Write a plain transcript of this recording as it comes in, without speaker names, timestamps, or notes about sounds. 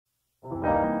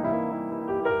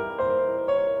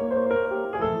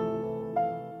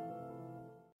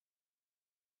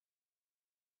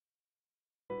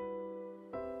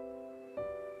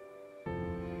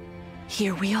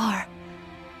Here we are.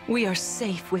 We are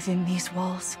safe within these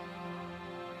walls.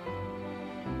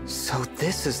 So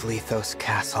this is Lythos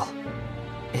Castle.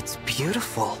 It's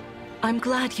beautiful. I'm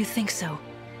glad you think so.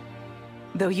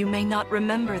 Though you may not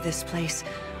remember this place,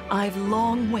 I've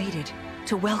long waited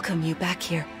to welcome you back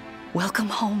here. Welcome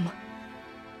home.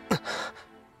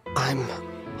 I'm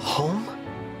home?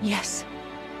 Yes,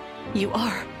 you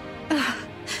are.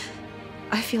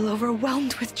 I feel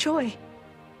overwhelmed with joy.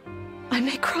 I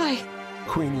may cry.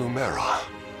 Queen Lumera.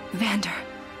 Vander.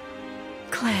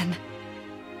 Clan.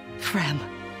 Frem.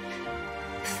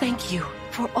 Thank you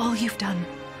for all you've done.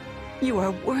 You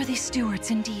are worthy stewards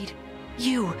indeed.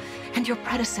 You and your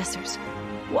predecessors,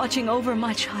 watching over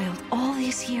my child all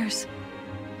these years.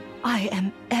 I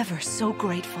am ever so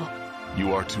grateful.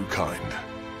 You are too kind.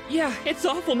 Yeah, it's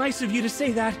awful nice of you to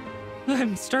say that.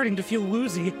 I'm starting to feel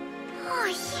woozy. Oh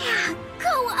yeah,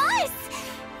 go us!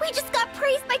 We just got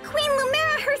praised by Queen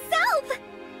Lumera herself!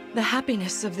 The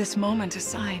happiness of this moment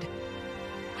aside,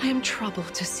 I am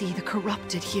troubled to see the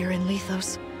corrupted here in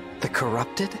Lythos. The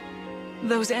corrupted?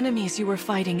 Those enemies you were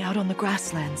fighting out on the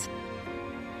grasslands.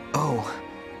 Oh,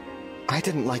 I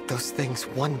didn't like those things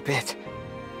one bit.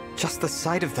 Just the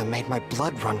sight of them made my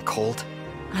blood run cold.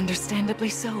 Understandably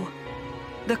so.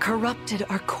 The corrupted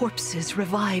are corpses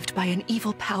revived by an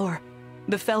evil power.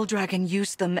 The Fell Dragon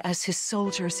used them as his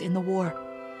soldiers in the war.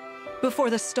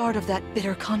 Before the start of that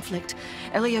bitter conflict,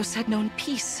 Elyos had known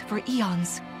peace for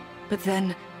eons. But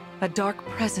then, a dark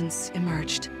presence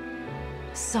emerged.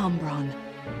 Sombron.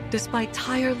 Despite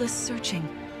tireless searching,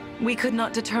 we could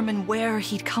not determine where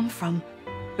he'd come from,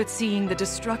 but seeing the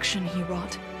destruction he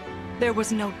wrought, there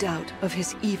was no doubt of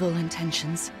his evil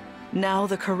intentions. Now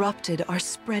the corrupted are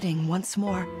spreading once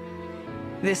more.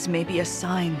 This may be a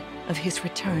sign of his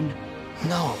return.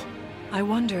 No. I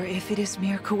wonder if it is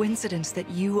mere coincidence that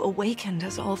you awakened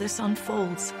as all this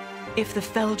unfolds. If the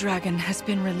Fell Dragon has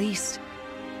been released,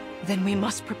 then we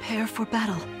must prepare for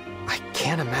battle. I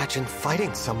can't imagine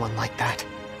fighting someone like that.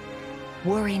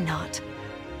 Worry not.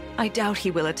 I doubt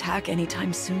he will attack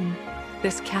anytime soon.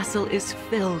 This castle is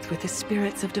filled with the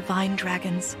spirits of divine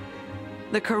dragons.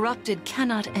 The corrupted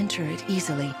cannot enter it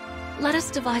easily. Let us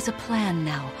devise a plan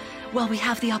now, while we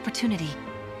have the opportunity.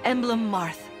 Emblem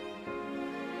Marth.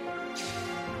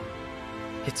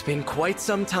 It's been quite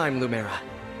some time, Lumera.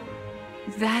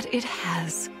 That it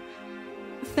has.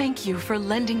 Thank you for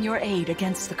lending your aid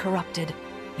against the corrupted.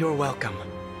 You're welcome.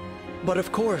 But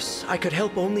of course, I could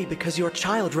help only because your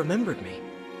child remembered me.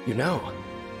 You know,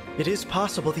 it is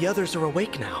possible the others are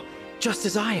awake now, just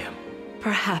as I am.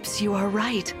 Perhaps you are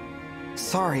right.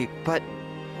 Sorry, but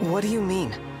what do you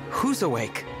mean? Who's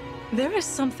awake? There is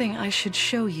something I should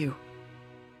show you.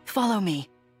 Follow me.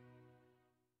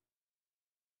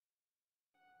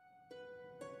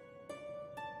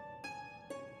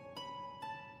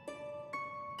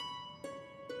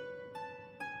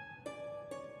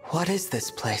 What is this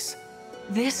place?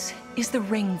 This is the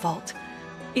Ring Vault.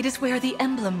 It is where the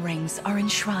emblem rings are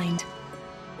enshrined.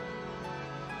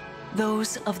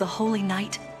 Those of the Holy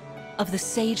Knight, of the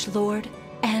Sage Lord,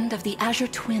 and of the Azure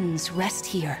Twins rest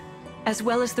here, as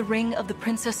well as the ring of the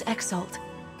Princess Exalt,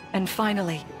 and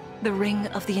finally, the ring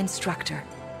of the Instructor.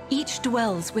 Each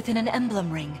dwells within an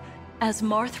emblem ring, as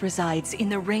Marth resides in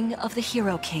the ring of the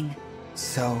Hero King.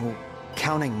 So,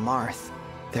 counting Marth,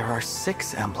 there are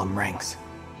 6 emblem rings.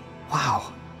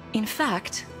 Wow. In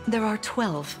fact, there are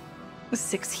 12.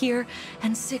 6 here,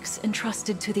 and 6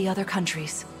 entrusted to the other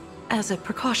countries, as a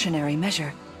precautionary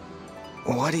measure.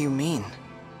 What do you mean?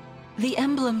 The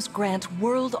emblems grant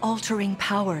world-altering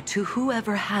power to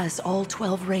whoever has all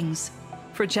 12 rings.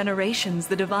 For generations,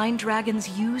 the divine dragons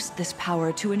used this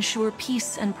power to ensure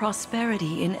peace and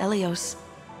prosperity in Elyos.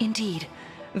 Indeed,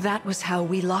 that was how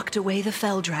we locked away the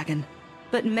Fell Dragon.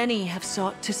 But many have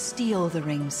sought to steal the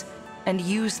rings, and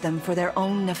use them for their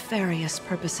own nefarious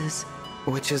purposes.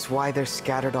 Which is why they're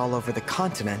scattered all over the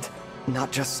continent,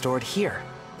 not just stored here.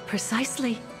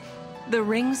 Precisely. The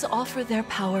rings offer their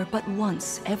power but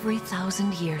once every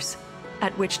 1,000 years,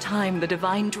 at which time the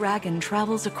divine dragon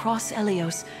travels across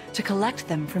Elyos to collect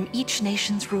them from each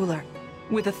nation's ruler.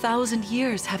 With 1,000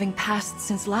 years having passed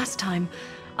since last time,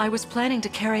 I was planning to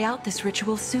carry out this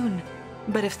ritual soon.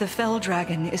 But if the Fell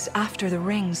Dragon is after the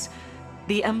rings,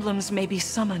 the emblems may be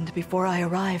summoned before I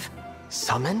arrive.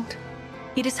 Summoned?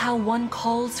 It is how one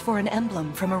calls for an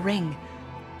emblem from a ring,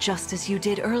 just as you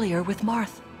did earlier with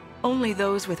Marth. Only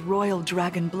those with royal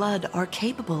dragon blood are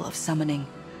capable of summoning.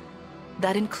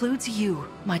 That includes you,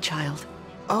 my child.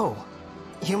 Oh,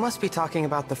 you must be talking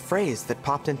about the phrase that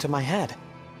popped into my head.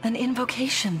 An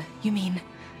invocation, you mean?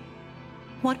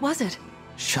 What was it?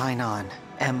 Shine on,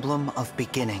 emblem of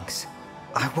beginnings.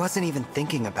 I wasn't even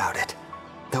thinking about it.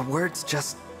 The words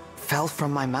just fell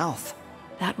from my mouth.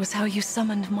 That was how you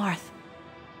summoned Marth.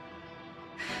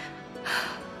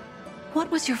 What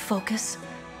was your focus,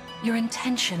 your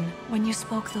intention when you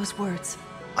spoke those words?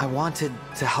 I wanted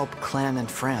to help Clan and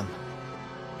Fram.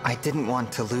 I didn't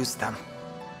want to lose them.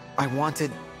 I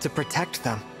wanted to protect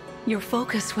them. Your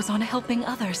focus was on helping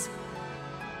others.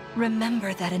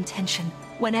 Remember that intention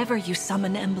whenever you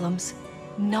summon emblems.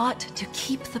 Not to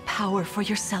keep the power for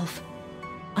yourself.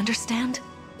 Understand?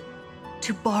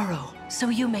 To borrow so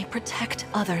you may protect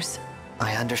others.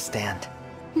 I understand.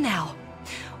 Now,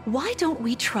 why don't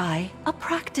we try a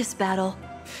practice battle?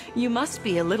 You must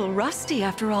be a little rusty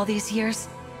after all these years.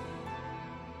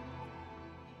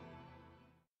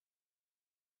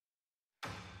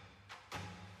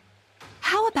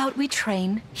 How about we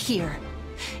train here?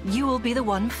 You will be the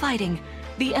one fighting.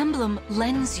 The emblem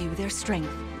lends you their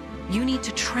strength. You need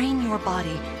to train your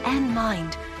body and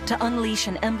mind to unleash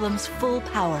an emblem's full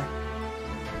power.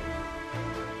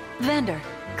 Vander,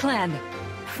 Clan,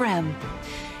 Frem,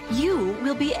 you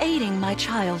will be aiding my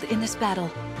child in this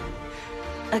battle.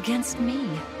 Against me.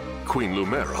 Queen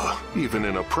Lumera, even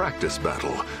in a practice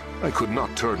battle, I could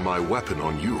not turn my weapon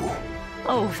on you.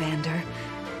 Oh, Vander,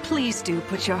 please do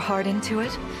put your heart into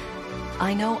it.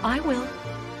 I know I will.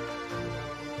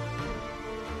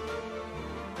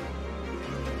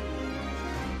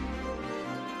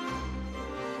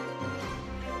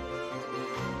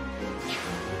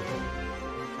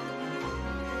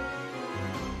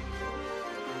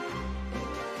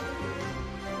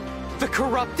 The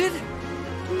corrupted?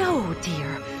 No,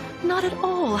 dear. Not at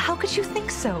all. How could you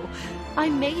think so? I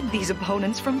made these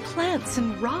opponents from plants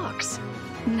and rocks.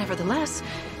 Nevertheless,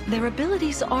 their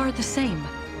abilities are the same.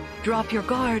 Drop your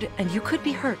guard and you could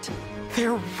be hurt.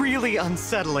 They're really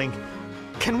unsettling.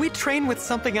 Can we train with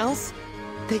something else?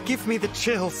 They give me the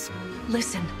chills.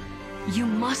 Listen, you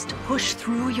must push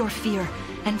through your fear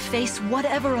and face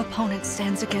whatever opponent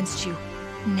stands against you.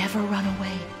 Never run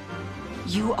away.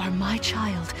 You are my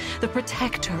child, the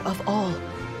protector of all.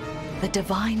 The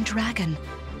Divine Dragon.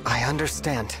 I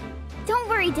understand. Don't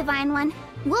worry, Divine One.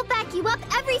 We'll back you up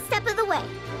every step of the way.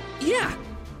 Yeah,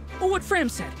 what Fram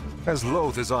said. As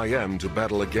loath as I am to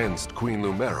battle against Queen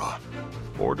Lumera,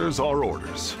 orders are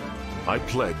orders. I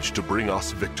pledge to bring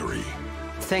us victory.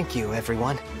 Thank you,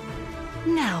 everyone.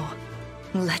 Now,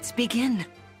 let's begin.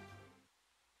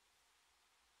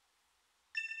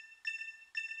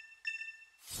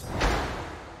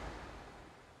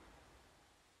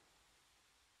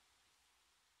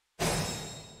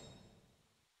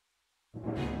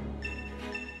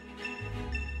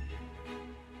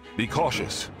 Be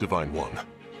cautious, Divine One.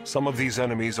 Some of these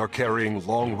enemies are carrying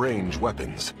long-range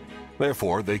weapons.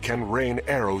 Therefore, they can rain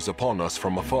arrows upon us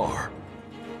from afar.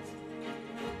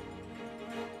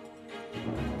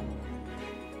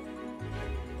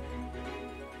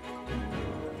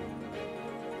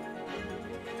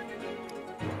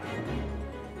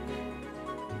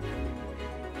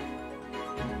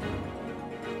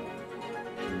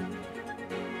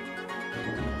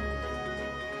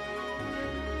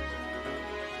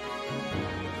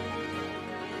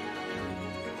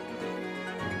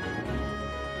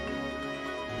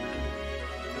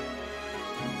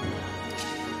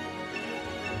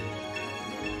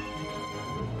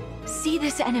 See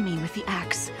this enemy with the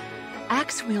axe.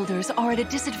 Axe wielders are at a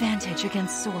disadvantage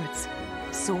against swords.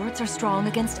 Swords are strong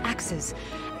against axes,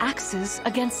 axes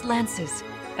against lances,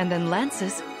 and then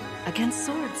lances against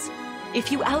swords.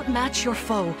 If you outmatch your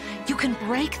foe, you can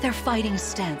break their fighting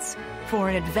stance for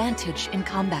an advantage in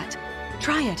combat.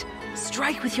 Try it.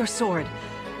 Strike with your sword.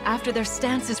 After their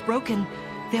stance is broken,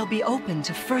 they'll be open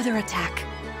to further attack.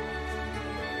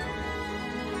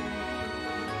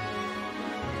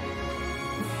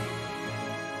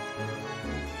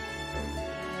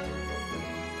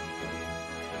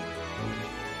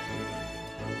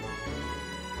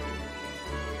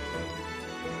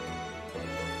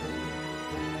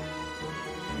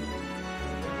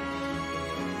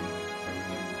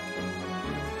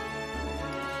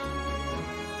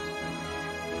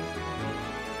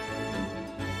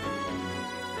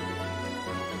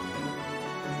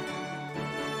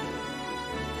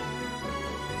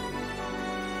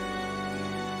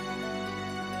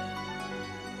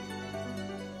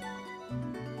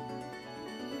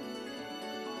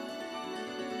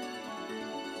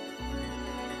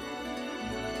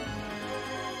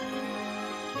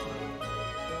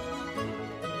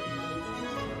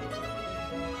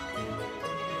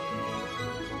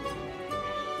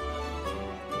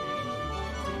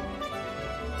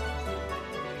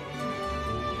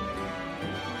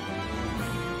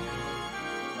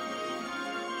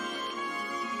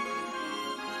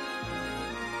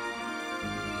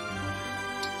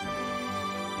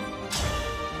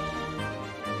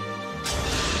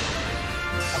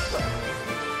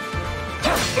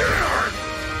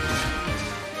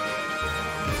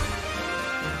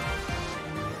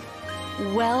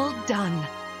 Well done.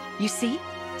 You see,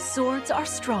 swords are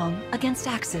strong against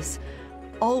axes.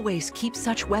 Always keep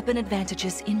such weapon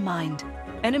advantages in mind.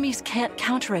 Enemies can't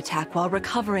counterattack while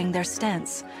recovering their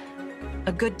stance.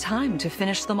 A good time to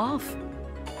finish them off.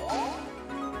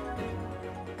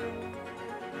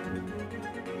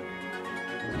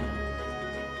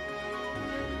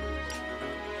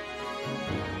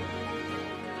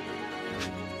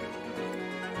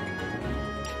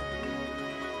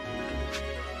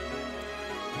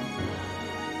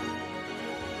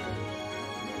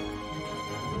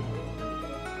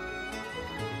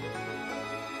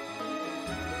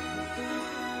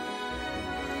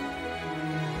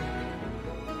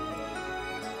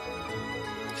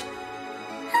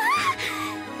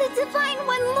 The Divine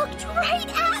One looked right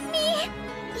at me!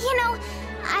 You know,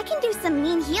 I can do some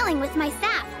mean healing with my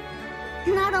staff.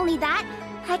 Not only that,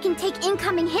 I can take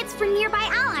incoming hits from nearby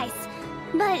allies.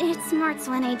 But it smarts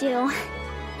when I do.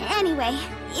 Anyway,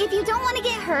 if you don't want to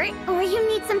get hurt, or you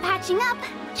need some patching up,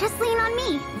 just lean on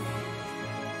me.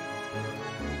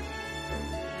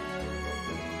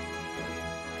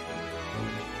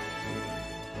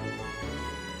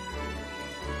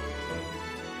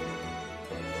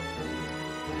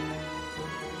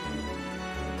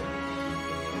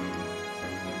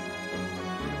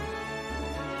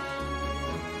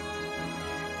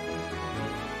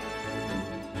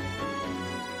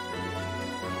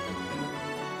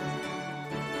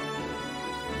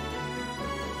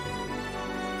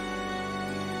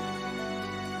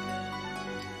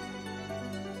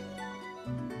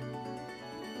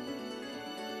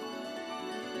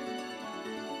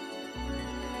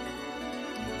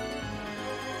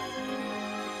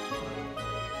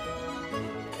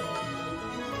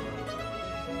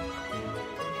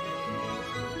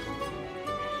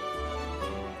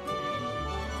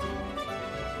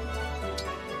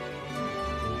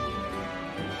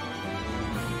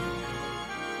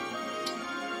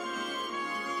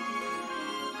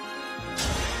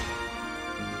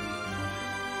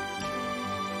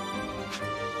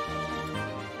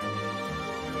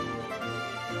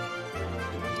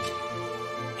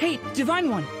 Hey, Divine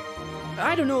One!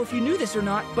 I don't know if you knew this or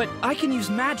not, but I can use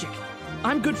magic.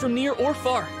 I'm good from near or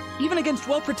far, even against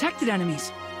well-protected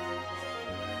enemies.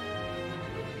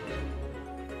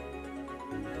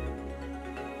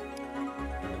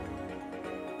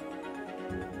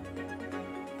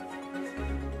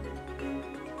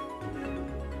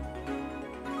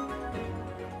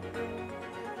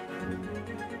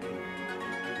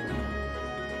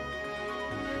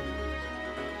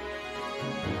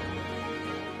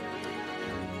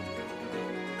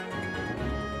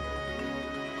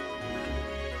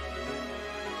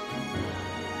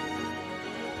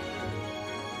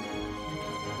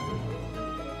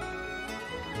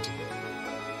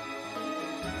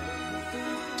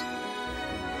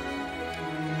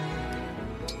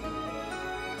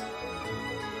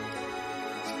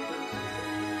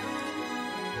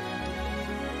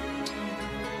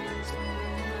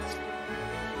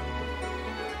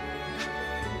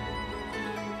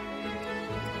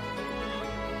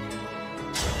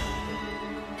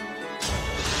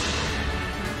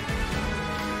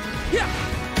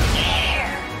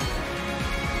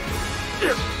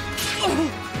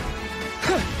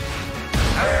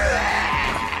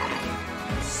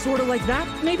 Sorta like that,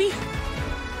 maybe?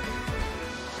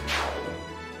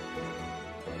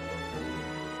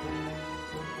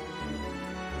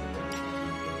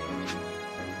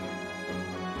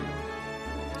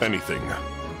 Anything.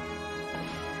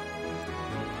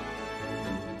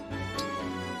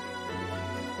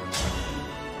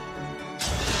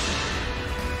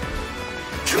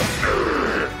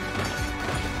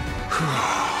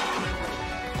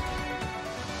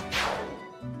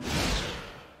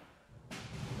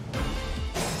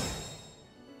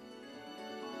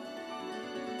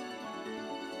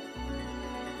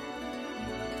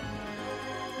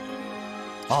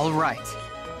 All right.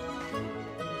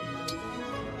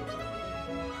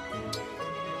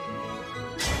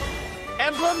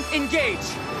 Emblem Engage!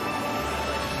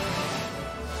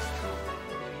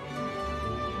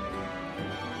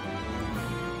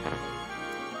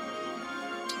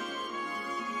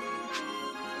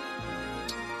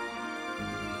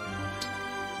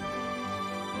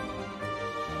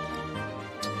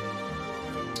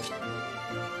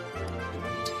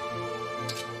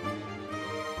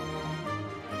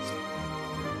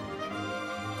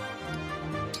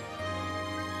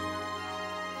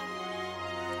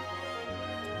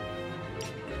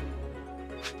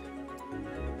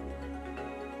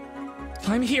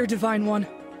 I'm here, Divine One.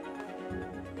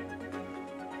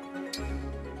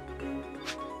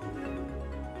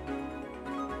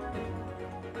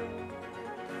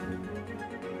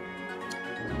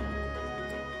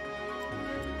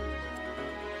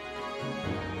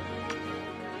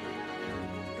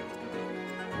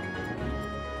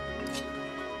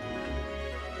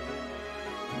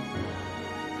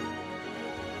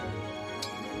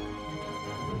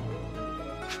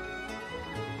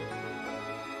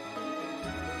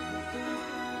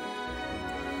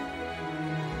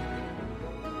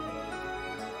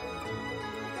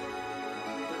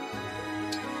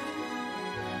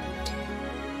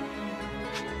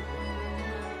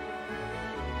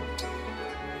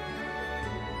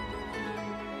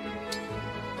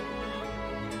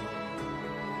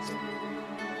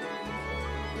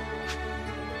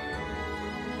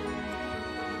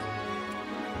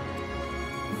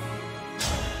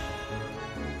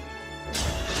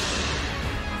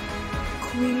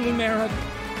 Queen Lumera,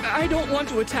 I don't want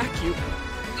to attack you.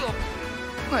 Ugh,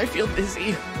 I feel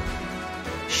dizzy.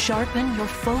 Sharpen your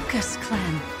focus,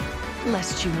 Clan,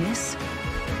 lest you miss.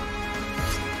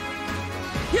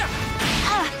 Yeah!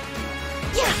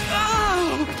 Yeah!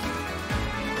 Oh!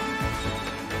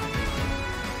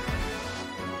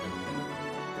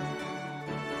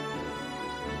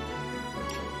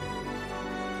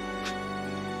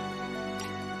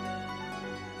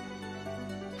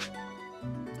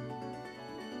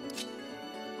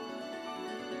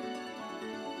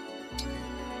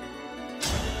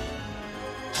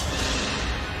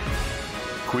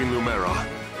 Queen Lumera,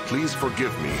 please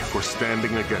forgive me for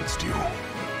standing against you.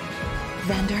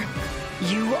 Vander,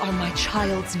 you are my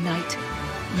child's knight.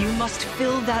 You must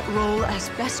fill that role as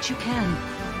best you can.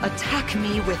 Attack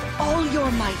me with all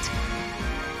your might.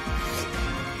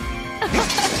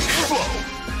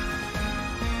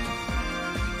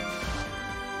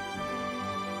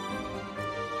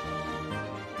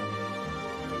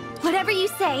 Whatever you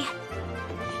say.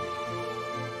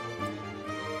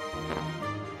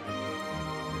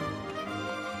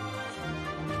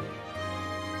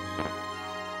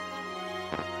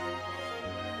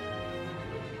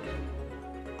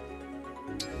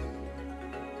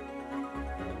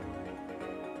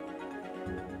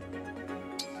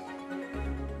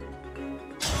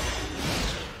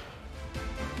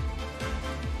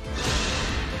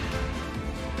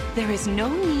 There is no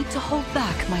need to hold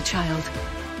back, my child.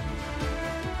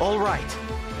 All right.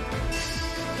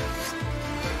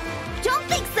 Don't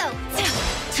think so!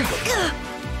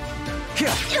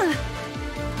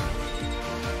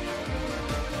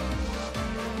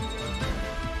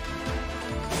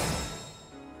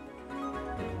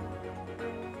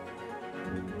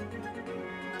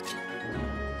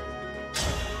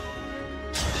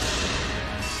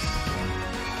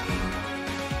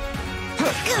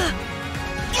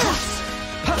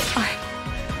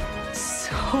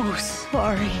 I'm so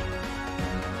sorry.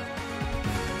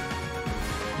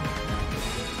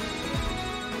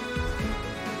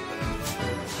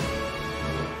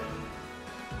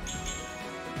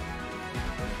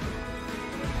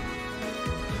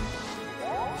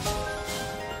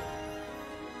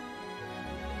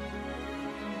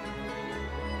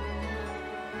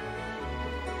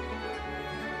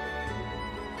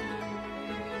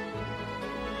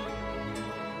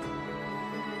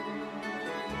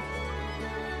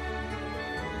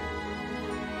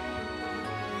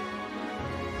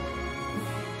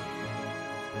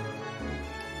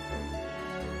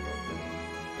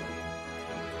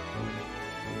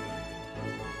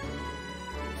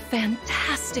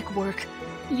 Fantastic work.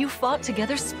 You fought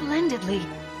together splendidly.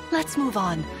 Let's move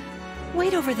on.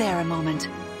 Wait over there a moment.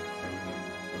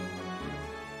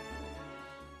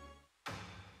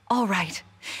 All right.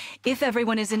 If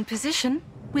everyone is in position,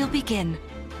 we'll begin.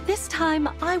 This time,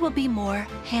 I will be more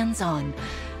hands-on.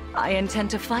 I intend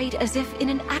to fight as if in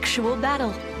an actual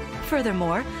battle.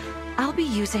 Furthermore, I'll be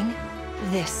using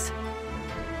this.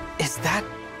 Is that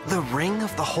the Ring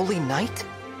of the Holy Knight?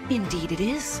 Indeed it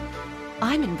is.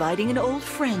 I'm inviting an old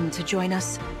friend to join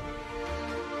us.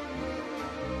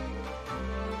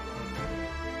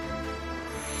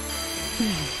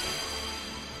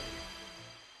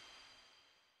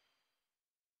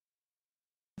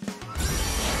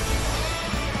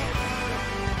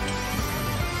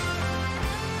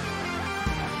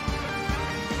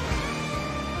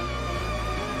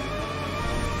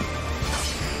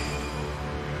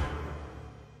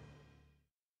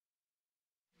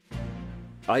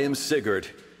 I am Sigurd.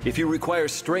 If you require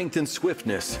strength and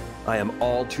swiftness, I am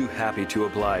all too happy to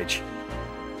oblige.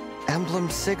 Emblem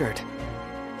Sigurd.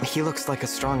 He looks like a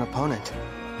strong opponent.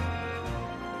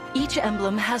 Each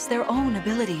emblem has their own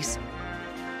abilities.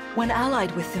 When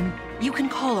allied with them, you can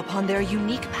call upon their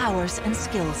unique powers and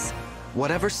skills.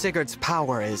 Whatever Sigurd's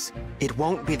power is, it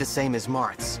won't be the same as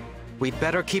Marth's. We'd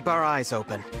better keep our eyes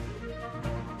open.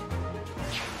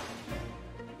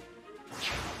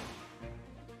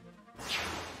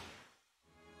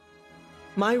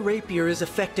 My rapier is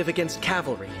effective against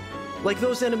cavalry, like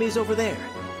those enemies over there.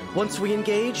 Once we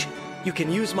engage, you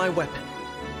can use my weapon.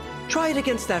 Try it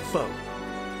against that foe.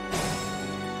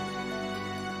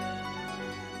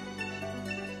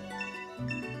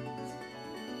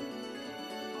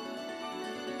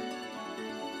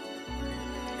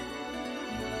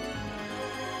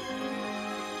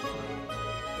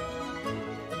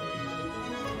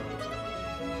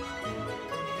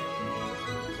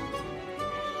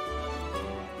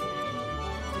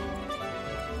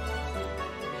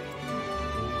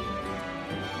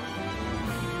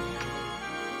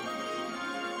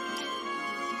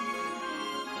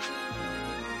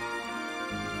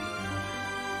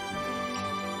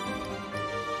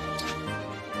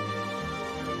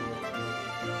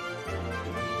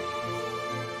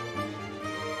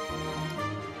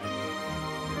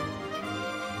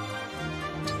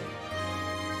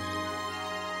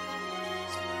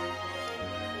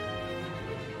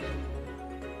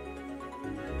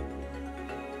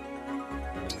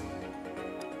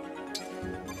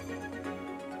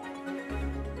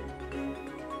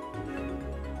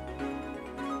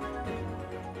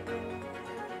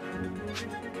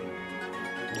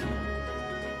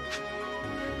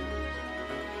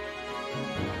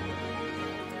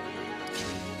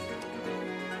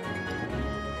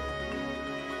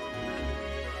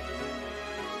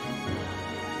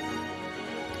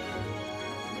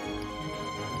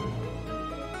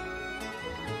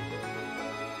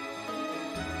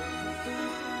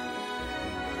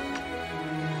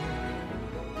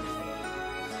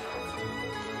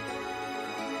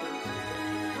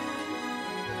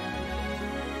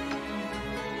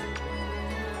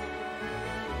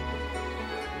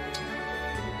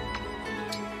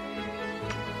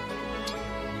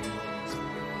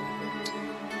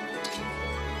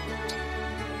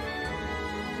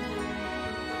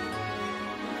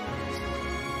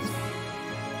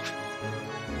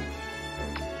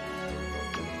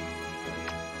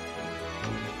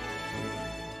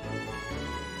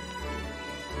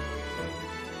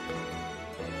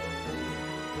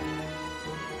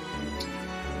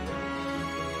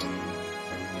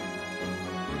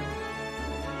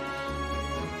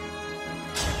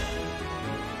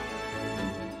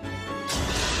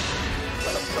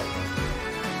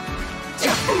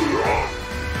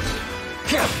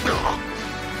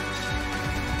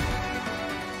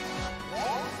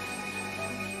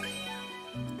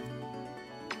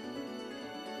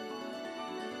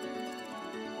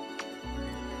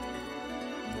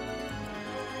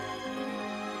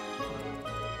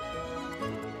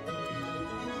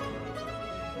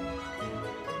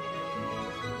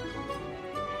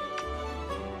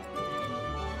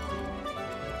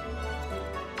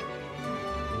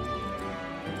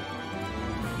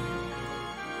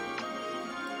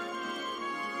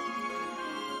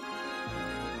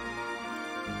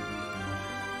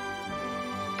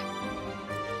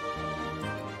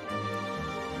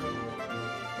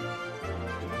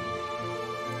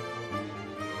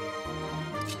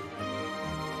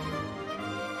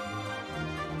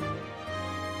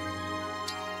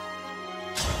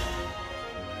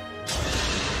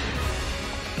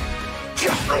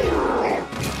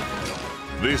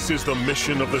 This is the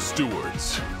mission of the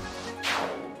stewards.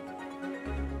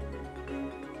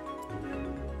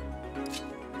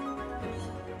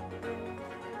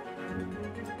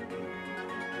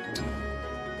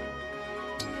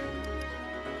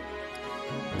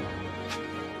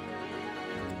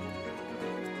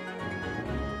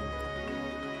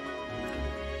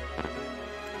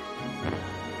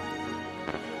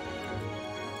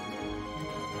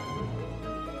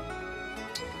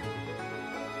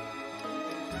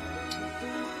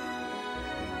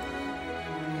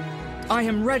 I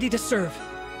am ready to serve.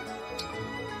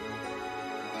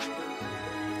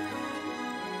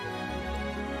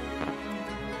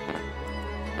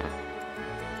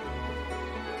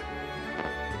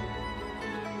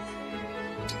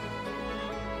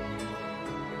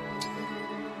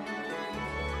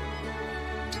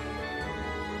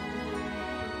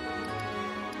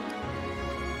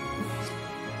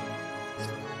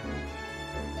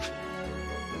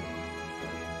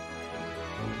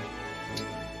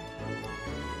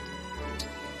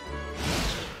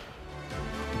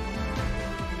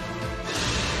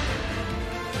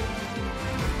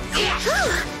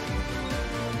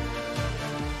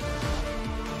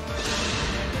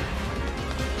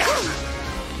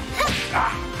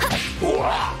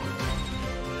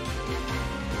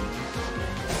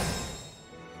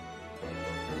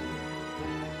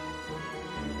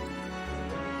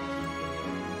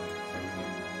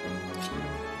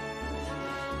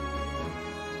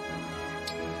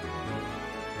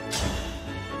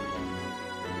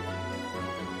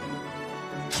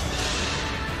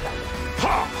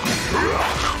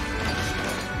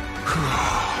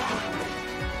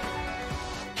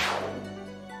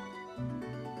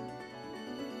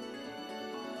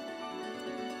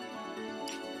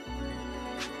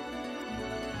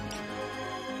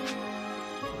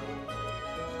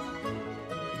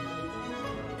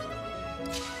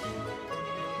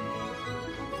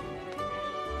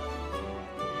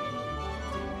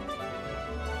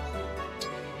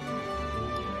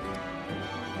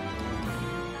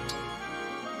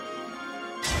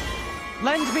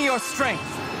 Lend me your strength!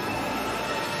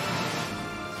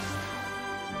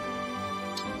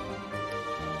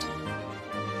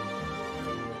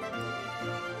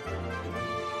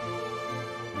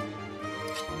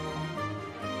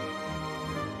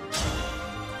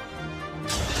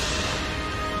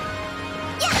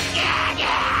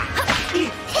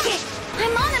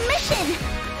 I'm on a mission!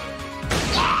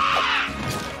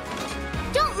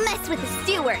 Don't mess with the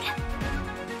steward!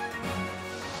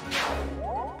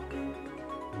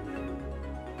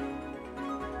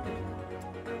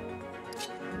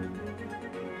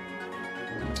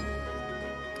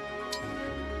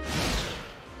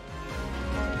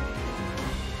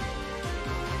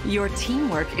 Your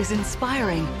teamwork is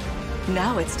inspiring.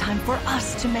 Now it's time for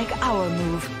us to make our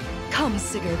move. Come,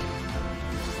 Sigurd.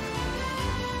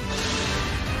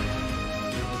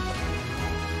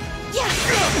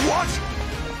 What?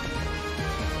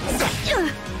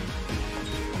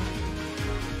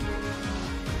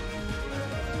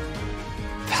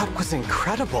 That was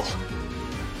incredible.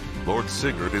 Lord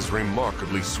Sigurd is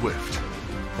remarkably swift.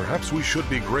 Perhaps we should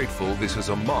be grateful this is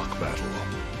a mock battle.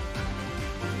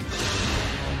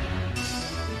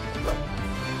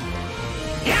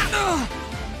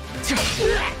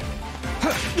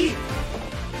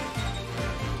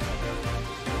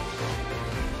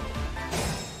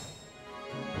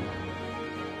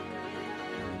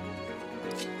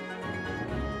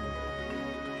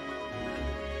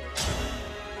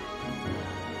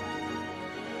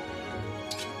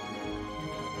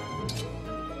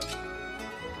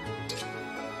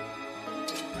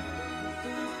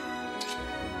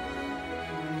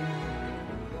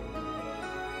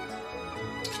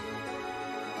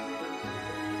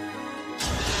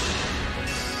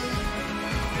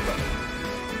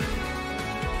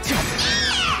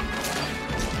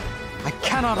 I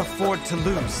cannot afford to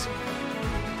lose.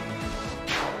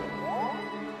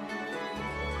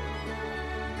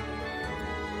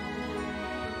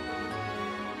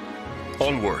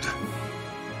 Onward.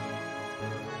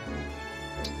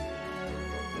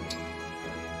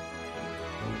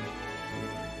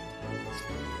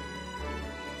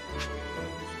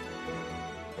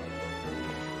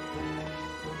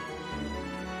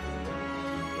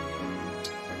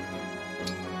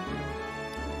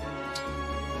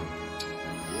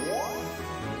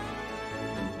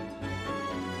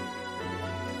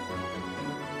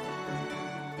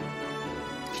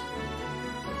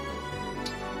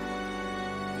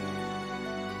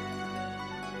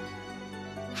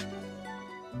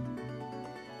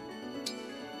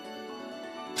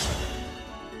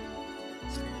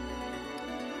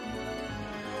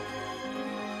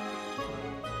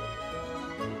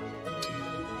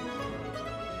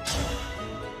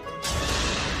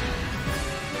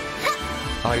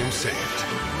 I am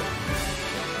saved.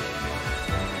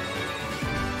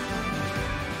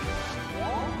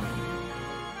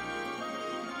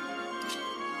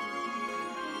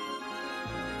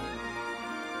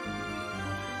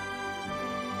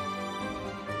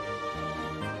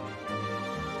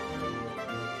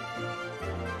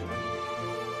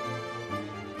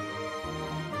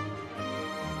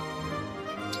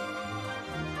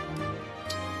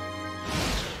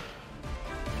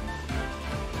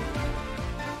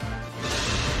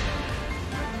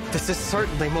 This is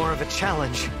certainly more of a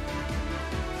challenge.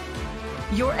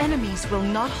 Your enemies will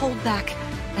not hold back,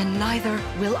 and neither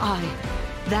will I.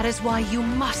 That is why you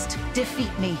must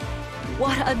defeat me.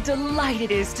 What a delight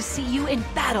it is to see you in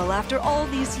battle after all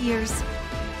these years.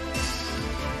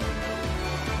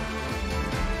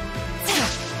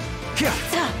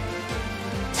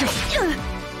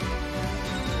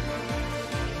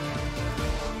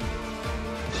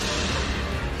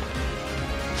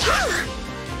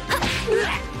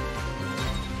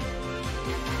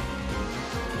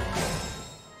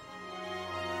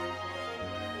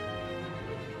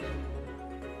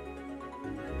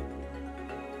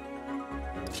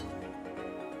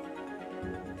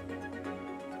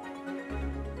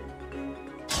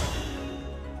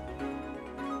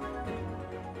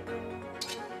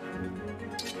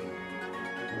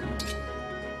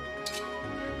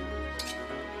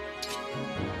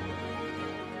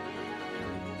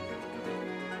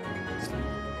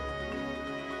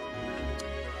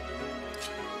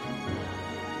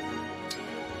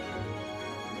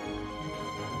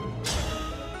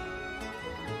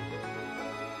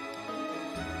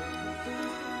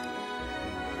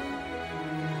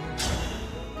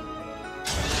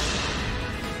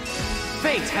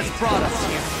 Fate has brought us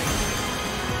here.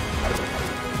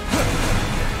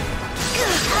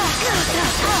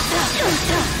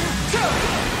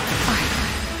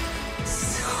 I'm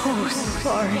so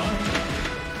sorry.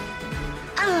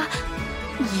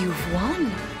 You've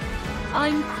won.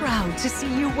 I'm proud to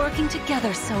see you working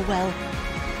together so well.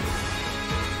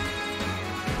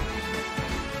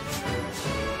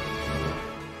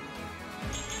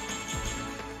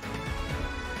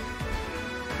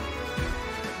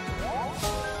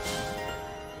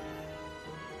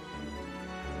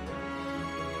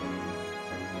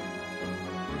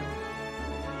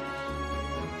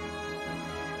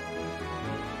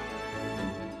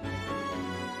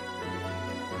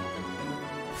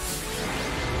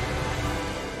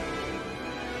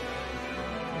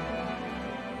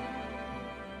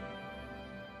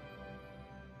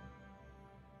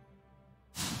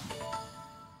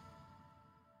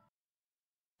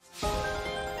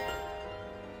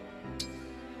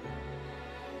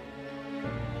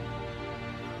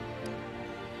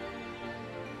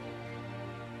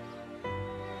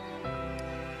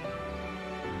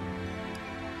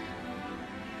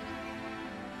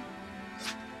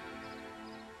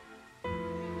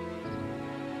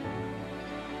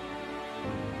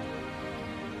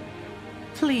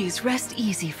 Please rest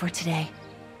easy for today.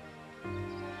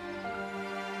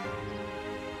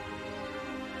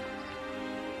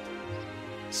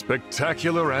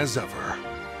 Spectacular as ever.